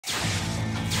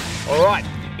All right,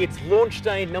 it's launch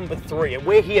day number 3 and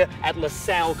we're here at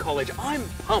Salle College. I'm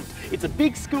pumped. It's a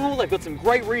big school, they've got some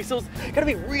great resources. It's going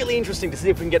to be really interesting to see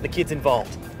if we can get the kids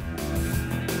involved.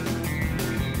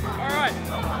 All right,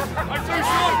 I'm too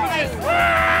short for this.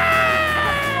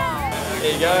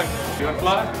 There you go. You want to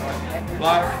fly?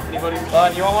 Fly? Anybody fly?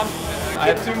 You want one? I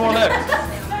have 2 more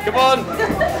left. Come on.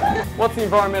 What's the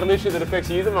environmental issue that affects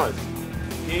you the most?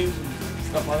 Games and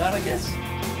stuff like that, I guess.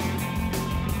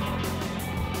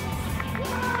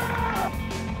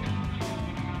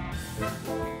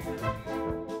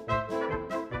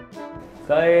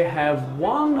 They have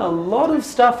won a lot of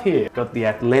stuff here. Got the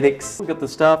athletics, we've got the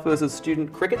staff versus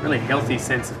student cricket. Really healthy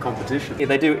sense of competition. Yeah,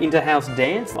 they do inter-house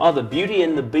dance, the Beauty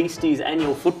and the Beasties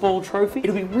annual football trophy.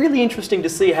 It'll be really interesting to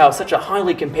see how such a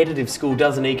highly competitive school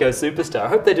does an eco superstar. I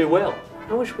hope they do well.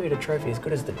 I wish we had a trophy as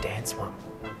good as the dance one.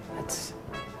 It's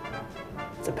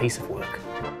a piece of work.